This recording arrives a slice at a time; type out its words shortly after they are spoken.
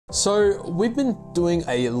So we've been doing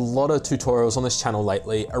a lot of tutorials on this channel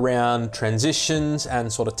lately around transitions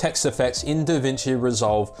and sort of text effects in Davinci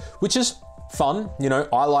Resolve, which is fun. You know,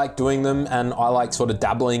 I like doing them and I like sort of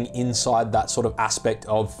dabbling inside that sort of aspect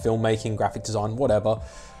of filmmaking, graphic design, whatever.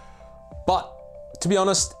 But to be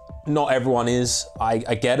honest, not everyone is. I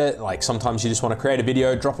get it. Like sometimes you just want to create a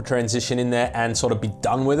video, drop a transition in there and sort of be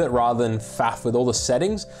done with it rather than faff with all the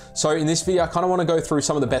settings. So in this video, I kind of want to go through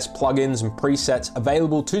some of the best plugins and presets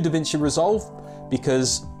available to Davinci Resolve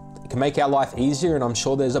because it can make our life easier. And I'm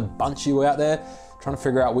sure there's a bunch of you out there trying to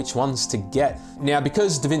figure out which ones to get. Now,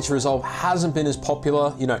 because Davinci Resolve hasn't been as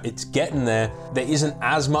popular, you know, it's getting there. There isn't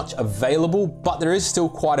as much available, but there is still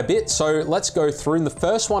quite a bit. So let's go through. And the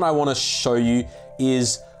first one I want to show you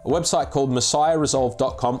is a website called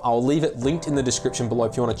messiahresolve.com. I'll leave it linked in the description below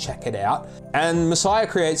if you want to check it out. And Messiah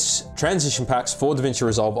creates transition packs for Davinci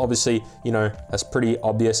Resolve. Obviously, you know, that's pretty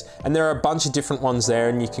obvious. And there are a bunch of different ones there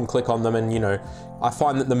and you can click on them and, you know, I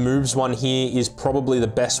find that the moves one here is probably the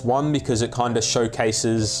best one because it kind of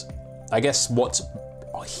showcases, I guess, what's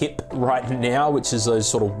hip right now, which is those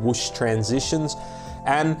sort of whoosh transitions.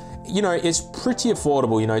 And, you know, it's pretty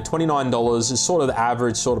affordable, you know, $29 is sort of the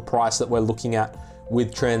average sort of price that we're looking at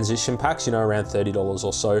with transition packs, you know, around $30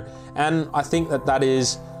 or so. And I think that that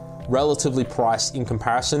is relatively priced in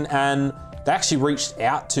comparison. And they actually reached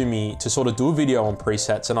out to me to sort of do a video on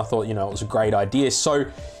presets and I thought, you know, it was a great idea. So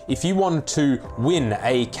if you want to win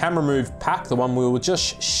a camera move pack, the one we were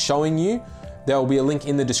just showing you, there will be a link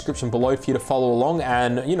in the description below for you to follow along.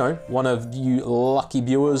 And, you know, one of you lucky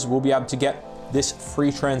viewers will be able to get this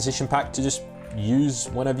free transition pack to just use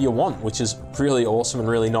whenever you want, which is really awesome and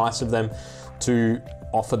really nice of them to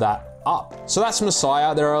offer that up. So that's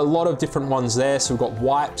Messiah. There are a lot of different ones there. So we've got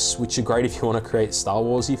wipes, which are great if you want to create Star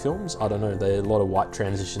Warsy films. I don't know, there are a lot of wipe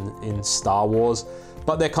transitions in Star Wars,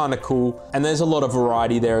 but they're kind of cool. And there's a lot of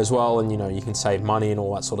variety there as well. And you know, you can save money and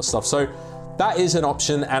all that sort of stuff. So that is an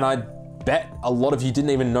option. And I bet a lot of you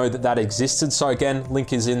didn't even know that that existed. So again,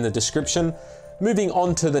 link is in the description. Moving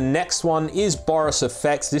on to the next one is Boris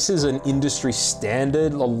FX. This is an industry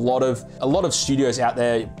standard. A lot of studios out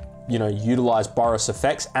there, you know, utilize Boris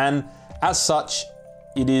FX, and as such,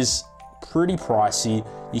 it is pretty pricey.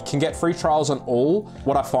 You can get free trials on all.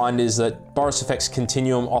 What I find is that Boris FX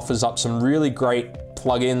Continuum offers up some really great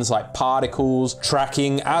plugins like particles,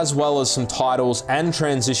 tracking, as well as some titles and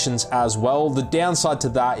transitions as well. The downside to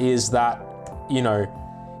that is that, you know,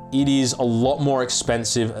 it is a lot more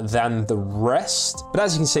expensive than the rest. But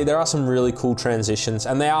as you can see, there are some really cool transitions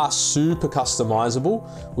and they are super customizable,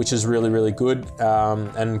 which is really, really good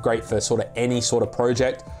and great for sort of any sort of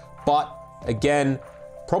project. But again,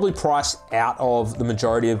 probably priced out of the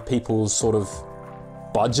majority of people's sort of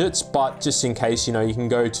budgets, but just in case, you know, you can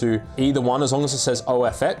go to either one as long as it says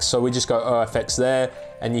OFX. So we just go OFX there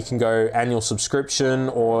and you can go annual subscription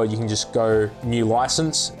or you can just go new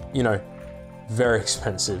license, you know, very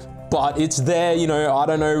expensive, but it's there. You know, I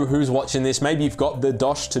don't know who's watching this. Maybe you've got the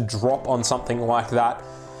dosh to drop on something like that.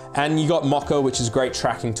 And you got Mocha, which is a great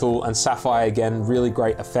tracking tool, and Sapphire, again, really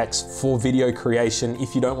great effects for video creation.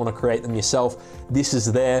 If you don't want to create them yourself, this is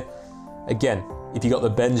there. Again, if you got the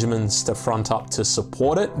Benjamins to front up to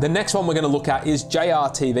support it. The next one we're going to look at is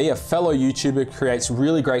JRTV, a fellow YouTuber who creates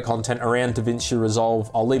really great content around Davinci Resolve.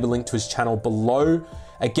 I'll leave a link to his channel below.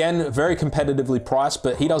 Again, very competitively priced,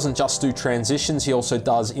 but he doesn't just do transitions, he also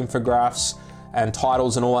does infographics and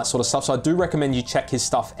titles and all that sort of stuff. So I do recommend you check his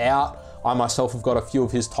stuff out. I myself have got a few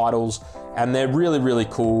of his titles and they're really, really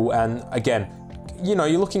cool. And again, you know,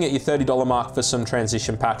 you're looking at your $30 mark for some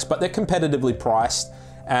transition packs, but they're competitively priced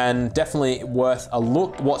and definitely worth a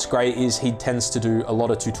look. What's great is he tends to do a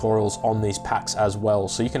lot of tutorials on these packs as well.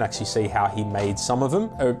 So you can actually see how he made some of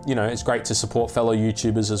them. You know, it's great to support fellow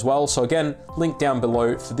YouTubers as well. So again, link down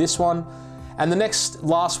below for this one. And the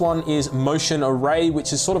last one is Motion Array,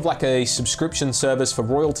 which is sort of like a subscription service for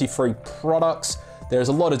royalty-free products. There's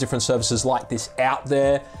a lot of different services like this out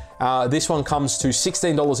there. This one comes to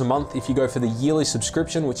 $16 a month if you go for the yearly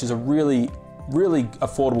subscription, which is a really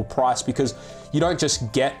affordable price because you don't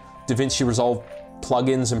just get Davinci Resolve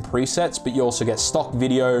plugins and presets, but you also get stock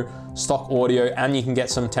video, stock audio, and you can get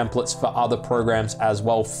some templates for other programs as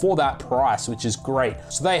well for that price, which is great.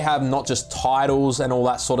 So they have not just titles and all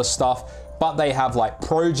that sort of stuff, but they have like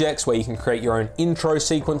projects where you can create your own intro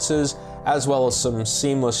sequences, as well as some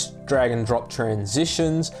seamless drag and drop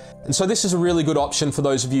transitions. And so this is a really good option for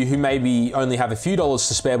those of you who maybe only have a few dollars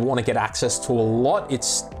to spare but want to get access to a lot.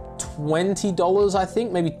 It's $20, I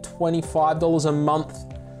think, maybe $25 a month.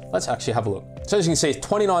 Let's actually have a look. So as you can see, it's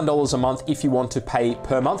 $29 a month if you want to pay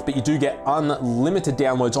per month, but you do get unlimited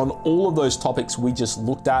downloads on all of those topics we just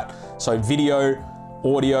looked at. So video,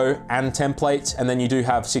 audio and templates, and then you do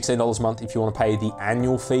have $16 a month if you want to pay the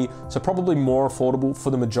annual fee, so probably more affordable for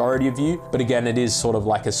the majority of you, but again, it is sort of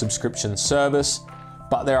like a subscription service,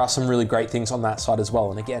 but there are some really great things on that side as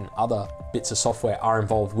well, and again, other bits of software are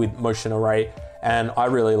involved with Motion Array, and I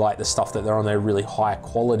really like the stuff that they're on there, really high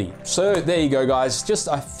quality. So there you go, guys. Just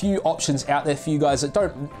a few options out there for you guys that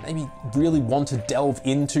don't maybe really want to delve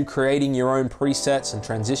into creating your own presets and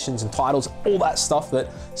transitions and titles, all that stuff that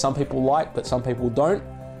some people like, but some people don't.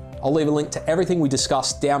 I'll leave a link to everything we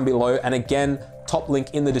discussed down below. And again, top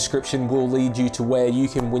link in the description will lead you to where you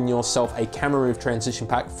can win yourself a camera move transition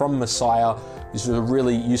pack from Messiah. This is a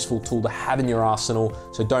really useful tool to have in your arsenal.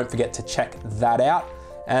 So don't forget to check that out.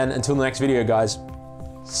 And until the next video, guys,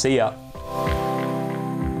 see ya.